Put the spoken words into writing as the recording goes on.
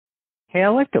Hey, I'd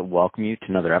like to welcome you to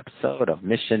another episode of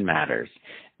Mission Matters.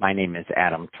 My name is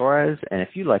Adam Torres, and if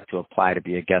you'd like to apply to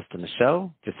be a guest on the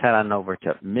show, just head on over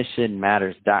to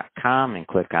missionmatters.com and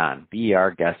click on Be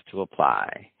Our Guest to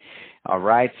apply. All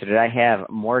right, so today I have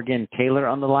Morgan Taylor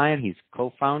on the line. He's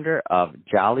co-founder of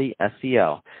Jolly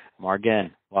SEO.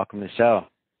 Morgan, welcome to the show.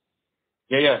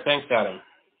 Yeah, thanks, Adam.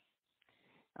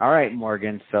 All right,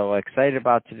 Morgan. So excited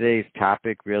about today's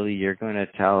topic. Really, you're going to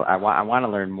tell. I want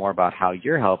to learn more about how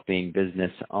you're helping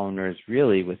business owners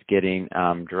really with getting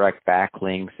direct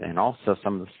backlinks, and also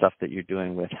some of the stuff that you're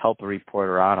doing with Help a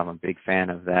Reporter Out. I'm a big fan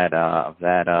of that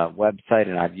website,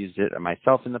 and I've used it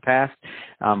myself in the past.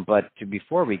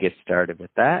 Before we get started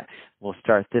with that, we'll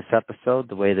start this episode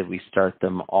the way that we start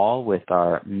them all, with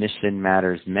our Mission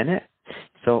Matters Minute.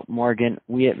 So, Morgan,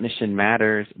 we at Mission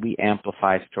Matters, we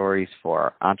amplify stories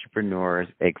for entrepreneurs,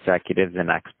 executives,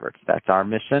 and experts. That's our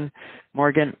mission.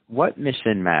 Morgan, what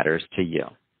mission matters to you?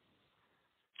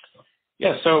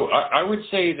 Yeah, so I would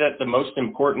say that the most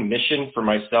important mission for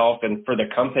myself and for the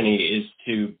company is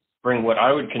to bring what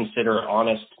I would consider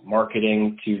honest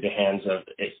marketing to the hands of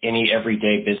any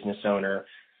everyday business owner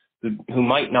who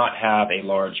might not have a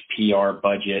large PR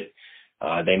budget.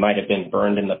 They might have been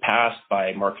burned in the past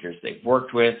by marketers they've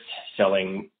worked with,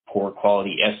 selling poor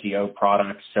quality SEO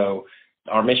products. So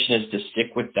our mission is to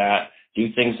stick with that,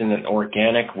 do things in an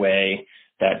organic way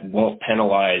that won't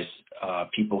penalize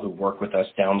people who work with us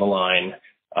down the line.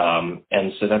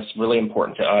 And so that's really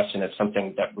important to us, and it's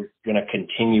something that we're going to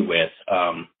continue with.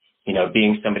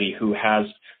 Being somebody who has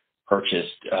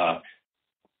purchased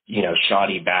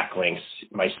shoddy backlinks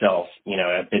myself,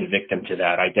 I've been victim to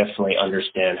that. I definitely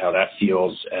understand how that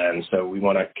feels. And so we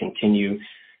want to continue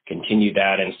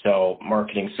that and sell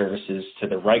marketing services to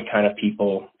the right kind of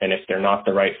people. And if they're not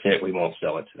the right fit, we won't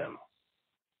sell it to them.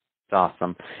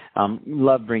 Awesome.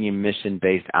 Love bringing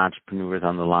mission-based entrepreneurs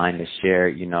on the line to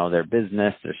share, their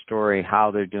business, their story,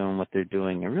 how they're doing what they're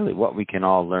doing, and really what we can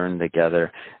all learn together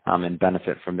and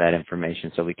benefit from that information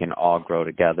so we can all grow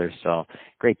together. So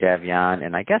great to have you on.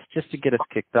 And I guess just to get us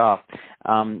kicked off,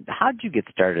 how did you get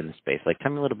started in the space?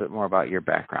 Tell me a little bit more about your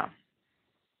background.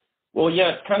 Well,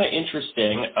 yeah, it's kind of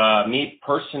interesting. Me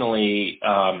personally,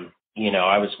 I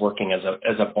was working as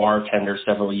a bartender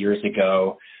several years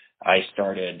ago. I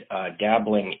started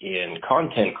dabbling in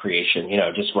content creation,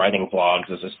 just writing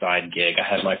blogs as a side gig. I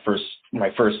had my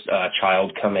first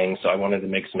child coming, so I wanted to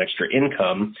make some extra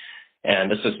income. And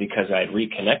this was because I had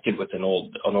reconnected with an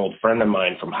old friend of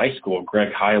mine from high school,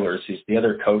 Greg Heilers, who's the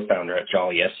other co-founder at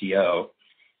Jolly SEO.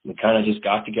 We kind of just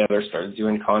got together, started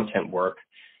doing content work,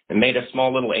 and made a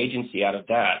small little agency out of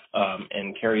that,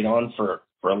 and carried on for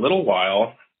a little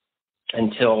while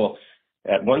until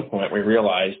at one point we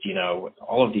realized,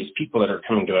 all of these people that are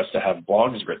coming to us to have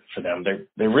blogs written for them,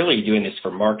 they're really doing this for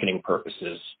marketing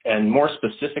purposes, and more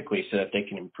specifically so that they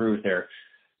can improve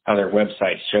how their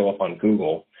websites show up on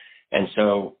Google. And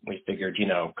so we figured,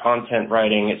 content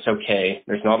writing, it's okay.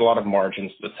 There's not a lot of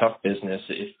margins. It's a tough business.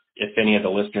 If any of the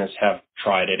listeners have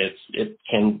tried it, it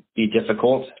can be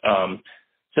difficult.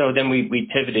 So then we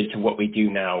pivoted to what we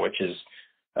do now, which is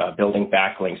building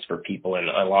backlinks for people, and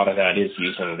a lot of that is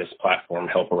using this platform,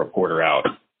 Help a Reporter Out.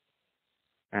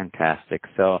 Fantastic.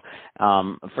 So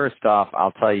first off,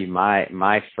 I'll tell you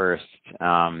my first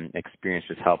experience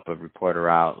with Help a Reporter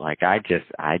Out. I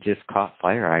just caught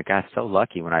fire. I got so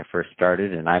lucky when I first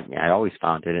started, and I always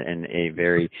found it in a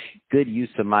very good use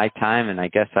of my time. And I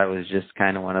guess I was just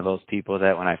kind of one of those people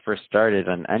that when I first started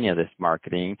on any of this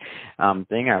marketing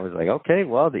thing, I was like, okay,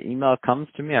 well, the email comes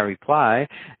to me, I reply,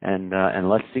 and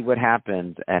let's see what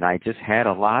happens. And I just had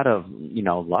a lot of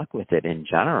luck with it in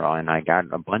general, and I got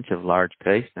a bunch of large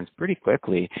placements pretty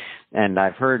quickly. And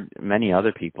I've heard many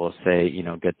other people say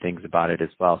good things about it as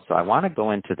well. So I want to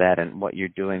go into that and what you're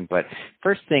doing. But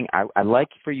first thing, I'd like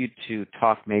for you to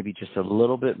talk maybe just a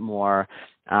little bit more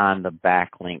on the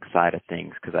backlink side of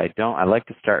things, because I like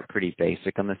to start pretty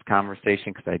basic on this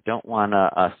conversation, because I don't want to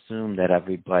assume that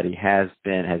everybody has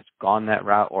gone that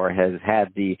route or has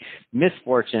had the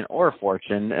misfortune or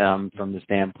fortune from the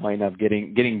standpoint of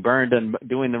getting burned and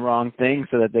doing the wrong thing,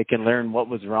 so that they can learn what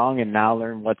was wrong and now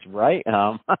learn what's right.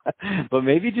 But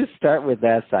maybe just start with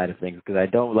that side of things, because I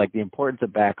don't like the importance of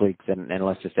backlinks and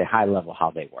let's just say high level how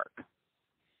they work.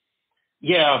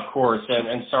 Yeah, of course.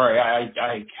 And sorry,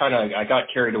 I got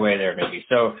carried away there maybe.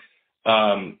 So,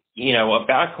 a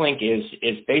backlink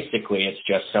is basically, it's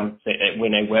just something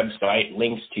when a website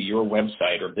links to your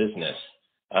website or business.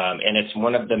 And it's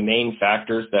one of the main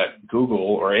factors that Google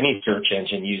or any search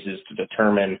engine uses to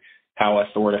determine how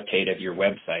authoritative your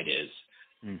website is.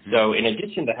 Mm-hmm. So in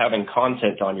addition to having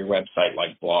content on your website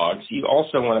like blogs, you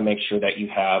also want to make sure that you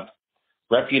have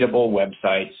reputable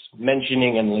websites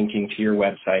mentioning and linking to your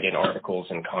website in articles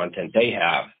and content they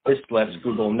have. This lets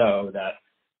Google know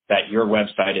that your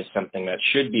website is something that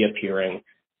should be appearing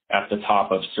at the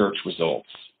top of search results.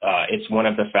 It's one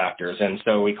of the factors, and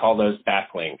so we call those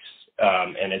backlinks.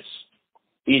 And it's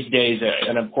these days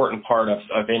an important part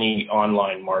of any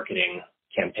online marketing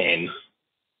campaign.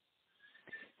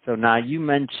 So now you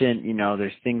mentioned,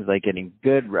 there's things like getting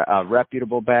good,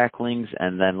 reputable backlinks,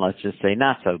 and then let's just say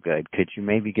not so good. Could you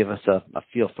maybe give us a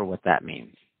feel for what that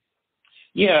means?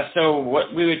 Yeah, so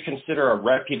what we would consider a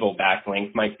reputable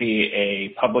backlink might be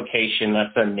a publication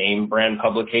that's a name brand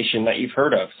publication that you've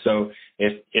heard of. So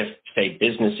if say,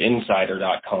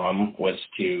 businessinsider.com was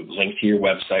to link to your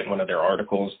website, one of their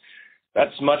articles,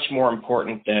 that's much more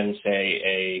important than, say,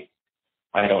 a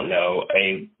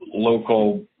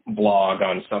local blog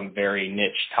on some very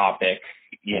niche topic,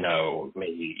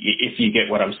 maybe if you get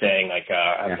what I'm saying, like,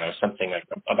 something like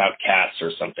about cats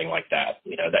or something like that,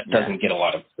 that doesn't get a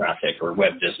lot of traffic or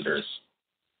web visitors.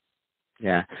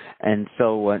 Yeah. And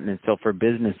so for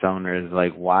business owners,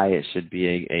 like why it should be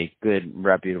a good,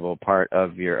 reputable part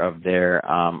of their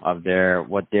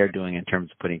what they're doing in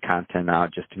terms of putting content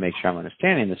out, just to make sure I'm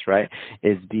understanding this right,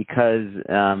 is because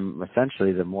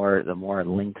essentially the more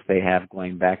links they have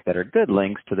going back that are good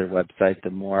links to their website, the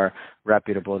more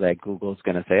reputable that Google's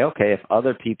going to say, okay, if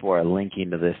other people are linking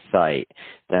to this site,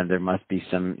 then there must be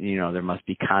there must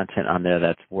be content on there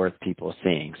that's worth people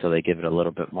seeing. So they give it a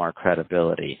little bit more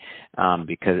credibility.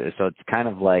 So it's kind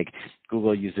of like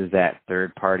Google uses that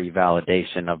third-party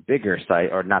validation of bigger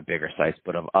sites, or not bigger sites,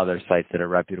 but of other sites that are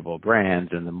reputable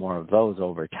brands, and the more of those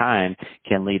over time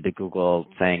can lead to Google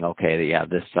saying, okay, yeah,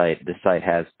 this site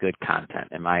has good content.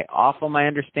 Am I off on my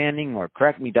understanding, or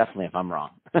correct me definitely if I'm wrong?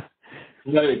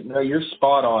 No, you're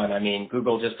spot on. I mean,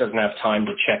 Google just doesn't have time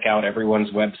to check out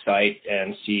everyone's website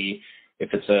and see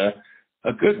if it's a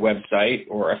good website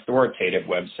or authoritative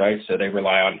website, so they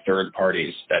rely on third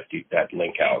parties that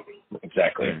link out.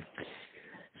 Exactly.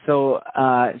 So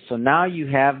now you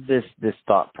have this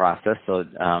thought process. So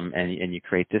and you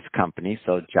create this company.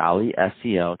 So Jolly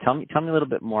SEO. Tell me a little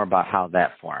bit more about how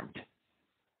that formed.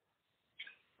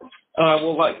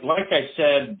 Well, like I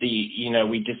said,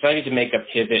 we decided to make a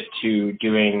pivot to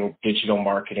doing digital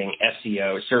marketing,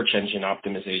 SEO, search engine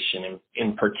optimization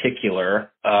in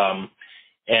particular.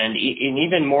 And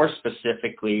even more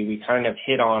specifically, we kind of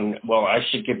hit on, well, I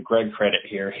should give Greg credit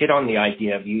here, hit on the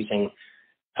idea of using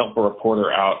Help a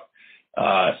Reporter Out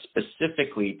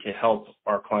specifically to help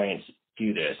our clients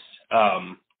do this.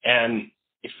 And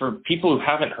for people who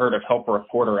haven't heard of Help a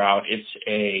Reporter Out, it's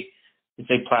a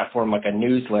platform like a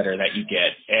newsletter that you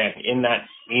get. And in that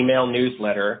email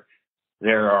newsletter,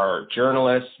 there are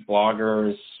journalists,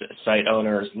 bloggers, site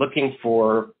owners looking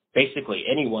for basically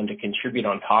anyone to contribute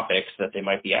on topics that they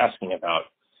might be asking about.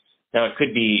 Now, it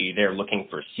could be they're looking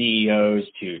for CEOs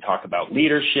to talk about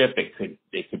leadership.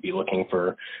 They could be looking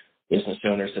for business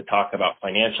owners to talk about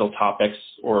financial topics,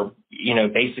 or,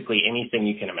 basically anything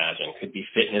you can imagine. Could be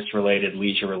fitness related,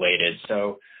 leisure related.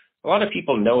 So a lot of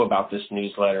people know about this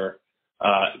newsletter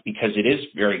because it is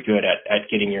very good at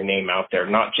getting your name out there,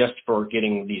 not just for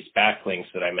getting these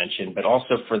backlinks that I mentioned, but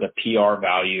also for the PR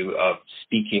value of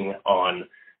speaking on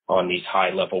these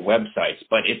high-level websites.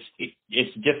 But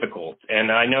it's difficult,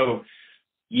 and I know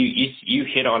you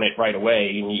hit on it right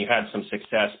away, and you had some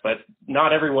success. But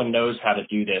not everyone knows how to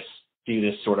do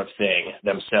this sort of thing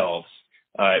themselves.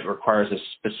 It requires a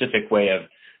specific way of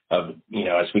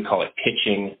as we call it,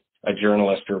 pitching a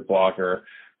journalist or blogger.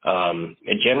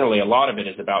 And generally, a lot of it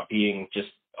is about being just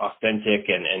authentic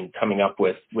and coming up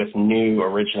with new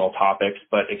original topics.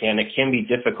 But again, it can be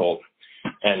difficult.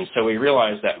 And so we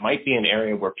realized that might be an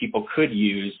area where people could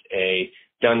use a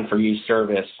done-for-you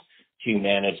service to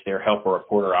manage their Help a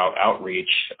Reporter Out outreach,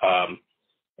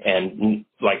 and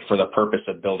like for the purpose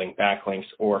of building backlinks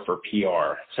or for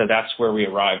PR. So that's where we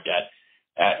arrived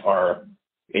at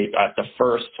the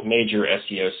first major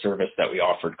SEO service that we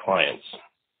offered clients.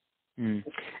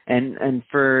 And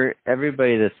for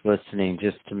everybody that's listening,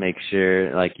 just to make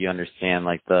sure, like, you understand,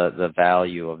 like, the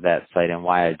value of that site and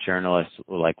why a journalist,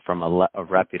 like, from a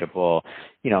reputable,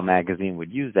 magazine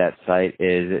would use that site,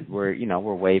 is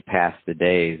we're way past the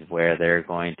days where they're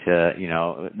going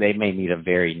to, they may need a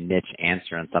very niche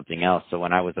answer on something else. So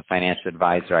when I was a financial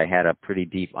advisor, I had a pretty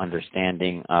deep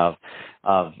understanding of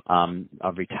of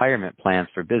retirement plans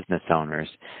for business owners.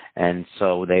 And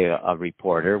so a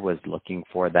reporter was looking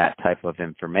for that type of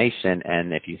information.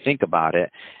 And if you think about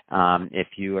it,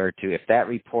 if that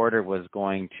reporter was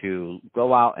going to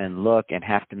go out and look and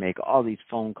have to make all these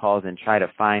phone calls and try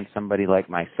to find somebody like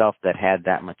myself that had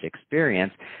that much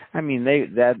experience, I mean, they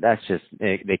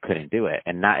couldn't do it,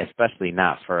 and especially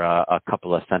not for a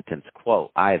couple of sentence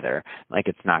quote either. Like,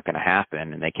 it's not going to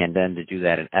happen, and they can then to do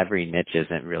that in every niche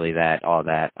isn't really all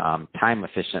that time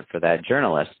efficient for that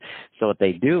journalist. So what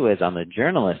they do is, on the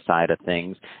journalist side of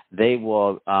things, they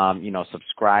will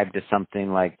subscribe to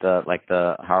something like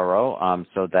the Haro,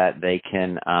 so that they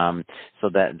can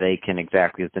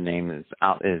exactly as the name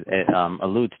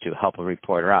alludes to, help a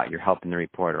reporter out. You're helping the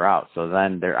reporter out. So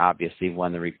then they're obviously,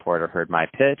 when the reporter heard my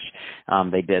pitch,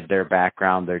 they did their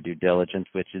background, their due diligence,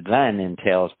 which then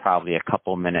entails probably a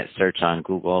couple minute search on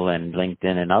Google and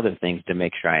LinkedIn and other things to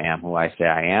make sure I am who I say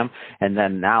I am. And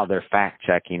then now their fact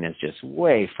checking is just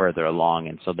way further along.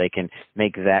 And so they can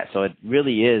make that. So it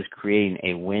really is creating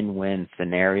a win-win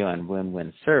scenario and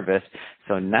win-win service.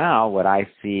 So now what I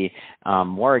see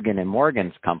Morgan and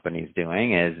Morgan's companies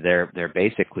doing is they're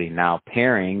basically now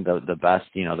pairing the best,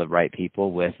 the right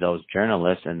people with those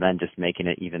journalists, and then just making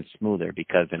it even smoother.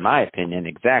 Because in my opinion,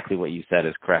 exactly what you said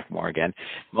is correct, Morgan.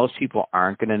 Most people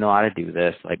aren't going to know how to do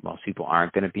this. Like, most people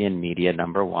aren't going to be in media,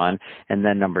 number one. And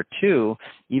then number two,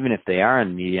 even if they are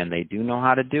in media and they do know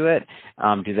how to do it,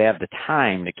 do they have the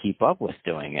time to keep up with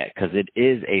doing it? Because it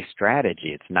is a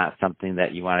strategy. It's not something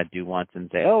that you want to do once and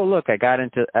say, oh, look, I got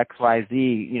into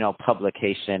XYZ,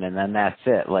 publication, and then that's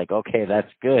it. Like, okay,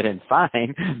 that's good and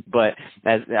fine, but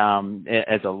as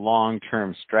a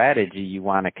long-term strategy, you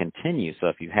want to continue. So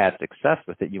if you had success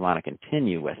with it, you want to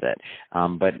continue with it.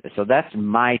 But so that's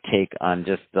my take on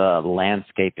just the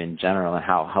landscape in general and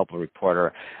how Help a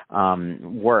Reporter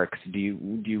works. Do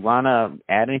you want to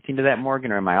add anything to that,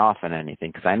 Morgan, or am I off on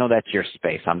anything? Because I know that's your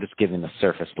space. I'm just giving the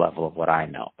surface level of what I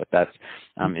know. But that's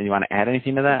you want to add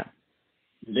anything to that?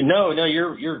 No,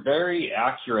 you're very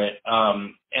accurate.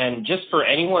 And just for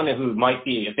anyone who might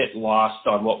be a bit lost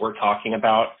on what we're talking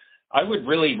about, I would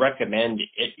really recommend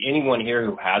anyone here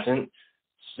who hasn't,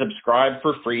 subscribe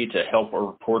for free to Help a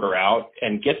Reporter Out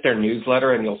and get their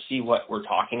newsletter, and you'll see what we're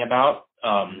talking about.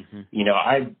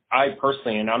 I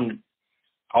personally,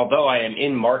 although I am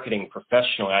in marketing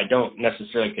professionally, I don't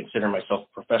necessarily consider myself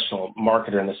a professional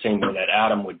marketer in the same way that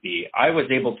Adam would be. I was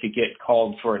able to get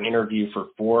called for an interview for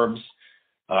Forbes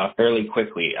fairly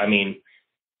quickly. I mean,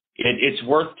 it's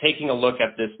worth taking a look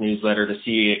at this newsletter to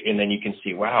see, and then you can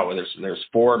see, wow, there's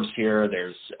Forbes here,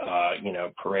 there's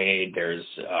Parade, there's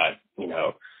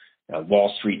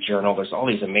Wall Street Journal. There's all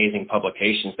these amazing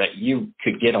publications that you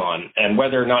could get on, and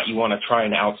whether or not you want to try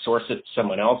and outsource it to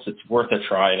someone else, it's worth a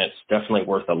try, and it's definitely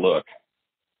worth a look.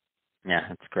 Yeah,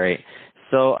 that's great.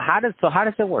 So how does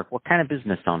it work? What kind of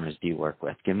business owners do you work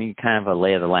with? Give me kind of a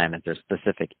lay of the land. Is there a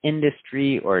specific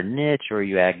industry or niche, or are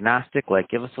you agnostic? Like,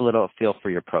 give us a little feel for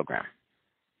your program.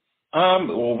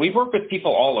 Well, we work with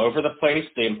people all over the place.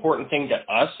 The important thing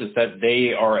to us is that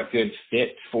they are a good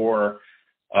fit for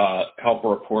Help a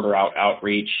Reporter Out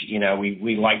outreach.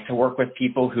 We like to work with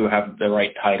people who have the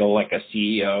right title, like a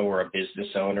CEO or a business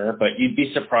owner, but you'd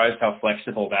be surprised how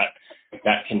flexible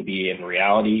that can be in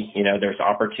reality. There's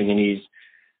opportunities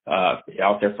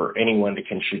out there for anyone to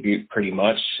contribute pretty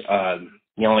much.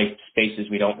 The only spaces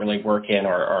we don't really work in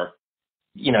are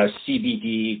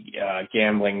CBD,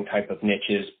 gambling type of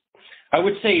niches. I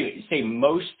would say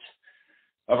most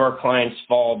of our clients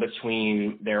fall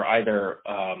between, they're either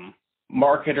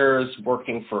marketers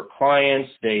working for clients.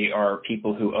 They are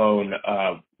people who own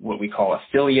what we call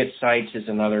affiliate sites is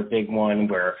another big one,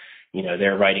 where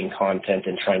they're writing content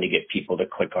and trying to get people to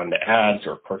click on the ads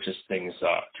or purchase things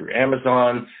through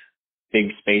Amazon.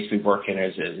 Big space we work in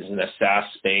is in the SaaS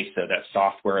space, so that's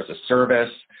software as a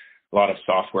service. A lot of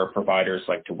software providers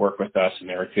like to work with us, and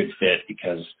they're a good fit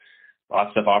because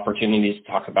lots of opportunities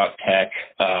to talk about tech.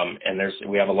 And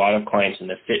we have a lot of clients in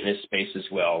the fitness space as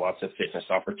well, lots of fitness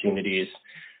opportunities.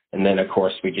 And then, of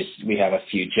course, we have a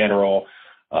few general,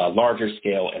 larger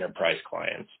scale enterprise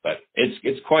clients, but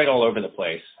it's quite all over the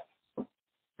place.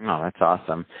 Oh, that's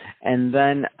awesome. And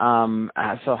then,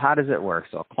 so how does it work?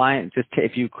 So client,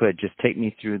 if you could just take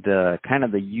me through the kind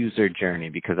of the user journey,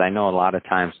 because I know a lot of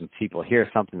times when people hear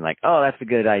something like, oh, that's a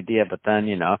good idea, but then,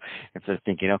 if they're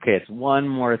thinking, okay, it's one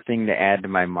more thing to add to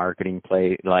my marketing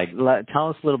play, tell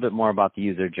us a little bit more about the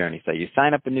user journey. So you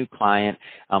sign up a new client,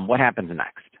 what happens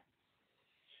next?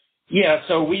 Yeah,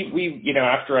 so we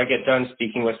after I get done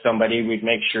speaking with somebody, we'd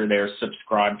make sure they're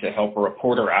subscribed to Help a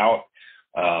Reporter Out.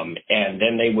 And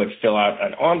then they would fill out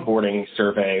an onboarding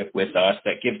survey with us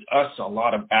that gives us a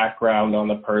lot of background on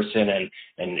the person,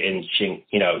 and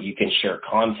you know, you can share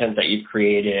content that you've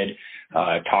created,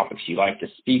 topics you like to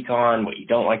speak on, what you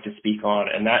don't like to speak on,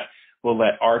 and that will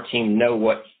let our team know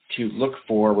what to look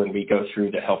for when we go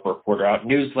through the Help a Reporter Out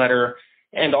newsletter,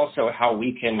 and also how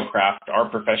we can craft, our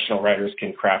professional writers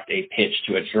can craft a pitch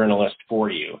to a journalist for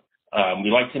you.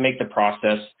 We like to make the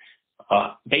process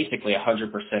basically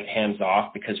 100%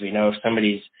 hands-off, because we know if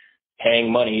somebody's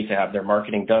paying money to have their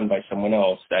marketing done by someone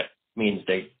else, that means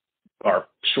they are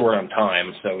short on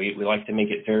time. So we like to make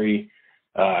it very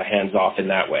hands-off in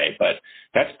that way. But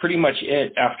that's pretty much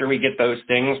it. After we get those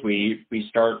things, we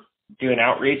start doing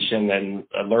outreach and then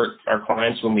alert our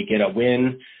clients when we get a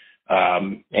win.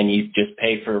 And you just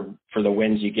pay for the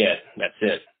wins you get. That's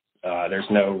it. There's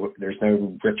no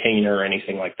retainer or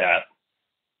anything like that.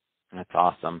 That's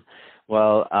awesome.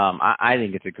 Well, I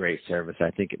think it's a great service.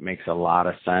 I think it makes a lot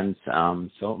of sense.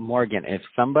 So Morgan, if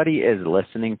somebody is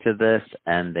listening to this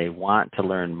and they want to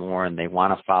learn more and they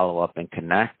want to follow up and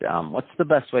connect, what's the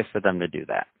best way for them to do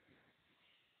that?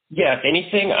 Yeah, if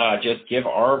anything, just give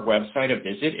our website a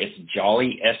visit. It's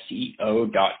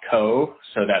jollyseo.co.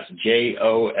 So that's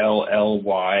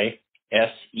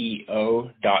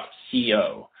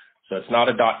JOLLYSEO.co. So it's not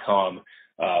a .com.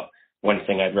 One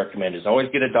thing I'd recommend is always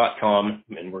get a .com,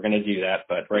 and we're going to do that.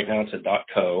 But right now it's a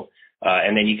 .co.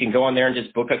 And then you can go on there and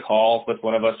just book a call with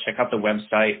one of us, check out the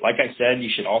website. Like I said, you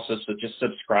should also just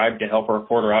subscribe to Help a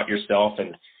Reporter Out yourself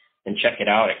and check it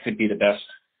out. It could be the best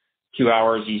 2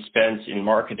 hours you spent in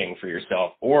marketing for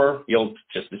yourself, or you'll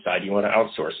just decide you want to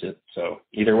outsource it. So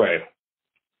either way.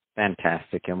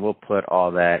 Fantastic, and we'll put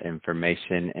all that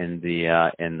information in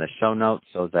the show notes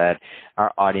so that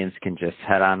our audience can just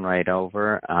head on right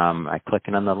over by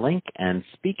clicking on the link. And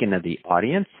speaking of the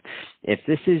audience, if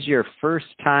this is your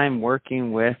first time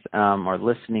working with or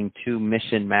listening to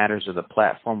Mission Matters, or the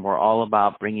platform, we're all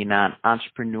about bringing on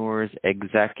entrepreneurs,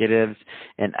 executives,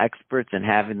 and experts and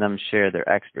having them share their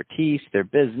expertise, their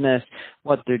business,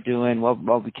 what they're doing,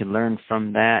 what we can learn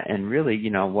from that, and really, you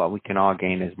know, what we can all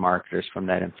gain as marketers from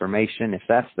that information. If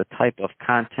that's the type of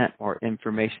content or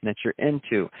information that you're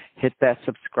into, hit that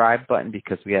subscribe button,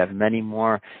 because we have many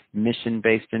more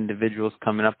mission-based individuals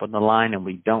coming up on the line, and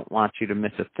we don't want you to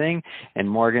miss a thing. And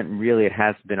Morgan, really, it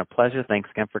has been a pleasure. Thanks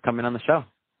again for coming on the show.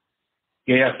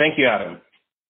 Yeah, thank you, Adam.